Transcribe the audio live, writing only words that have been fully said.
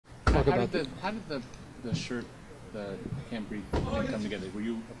talk how about did the shirt, the Can't Breathe thing come together? Were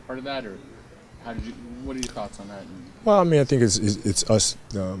you a part of that, or how did you? What are your thoughts on that? Well, I mean, I think it's us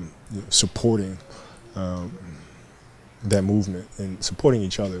supporting that movement and supporting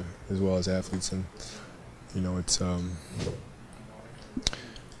each other as well as athletes, and it's.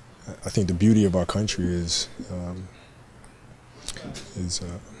 I think the beauty of our country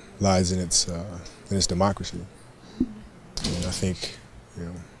lies in its democracy, and I think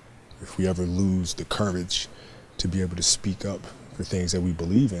if we ever lose the courage to be able to speak up for things that we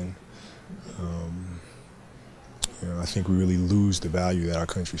believe in, I think we really lose the value that our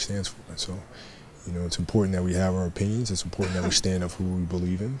country stands for. And so, it's important that we have our opinions. It's important that we stand up for what we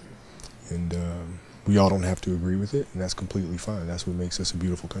believe in, and we all don't have to agree with it, and that's completely fine. That's what makes us a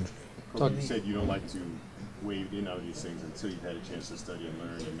beautiful country. You said you don't like to wade in on these things until you've had a chance to study and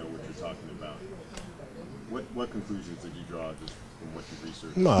learn and know what you're talking about. What conclusions did you draw just from what you've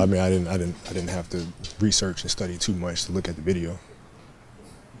researched? No, I mean, I didn't have to research and study too much to look at the video.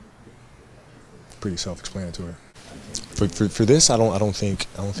 Pretty self-explanatory. For this, I don't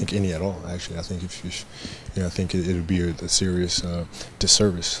think any at all. Actually, I think I think it would be a serious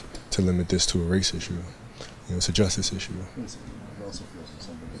disservice to limit this to a race issue. It's a justice issue. It also feels like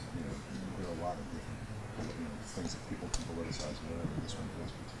something that there are a lot of different things that people can politicize, whatever this one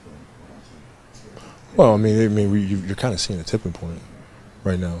feels particularly. Well, I mean, you're kind of seeing a tipping point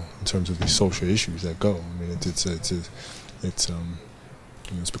right now in terms of these social issues that go. I mean, it's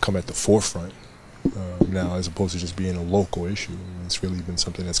become at the forefront now, as opposed to just being a local issue. I mean, it's really been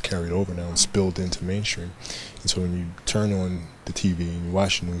something that's carried over now and spilled into mainstream. And so when you turn on the TV and you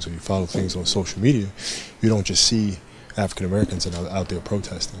watch the news or you follow things on social media, you don't just see African Americans that are out there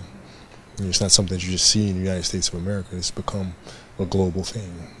protesting. I mean, it's not something that you just see in the United States of America. It's become a global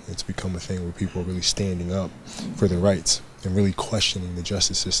thing. It's become a thing where people are really standing up for their rights and really questioning the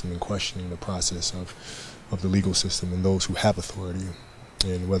justice system and questioning the process of the legal system and those who have authority,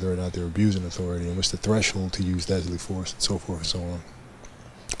 and whether or not they're abusing authority, and what's the threshold to use deadly force, and so forth and so on.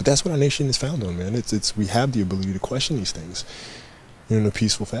 But that's what our nation is founded on, man. We have the ability to question these things in a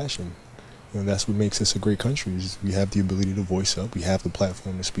peaceful fashion. And that's what makes us a great country, is we have the ability to voice up, we have the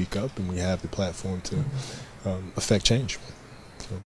platform to speak up, and we have the platform to affect change.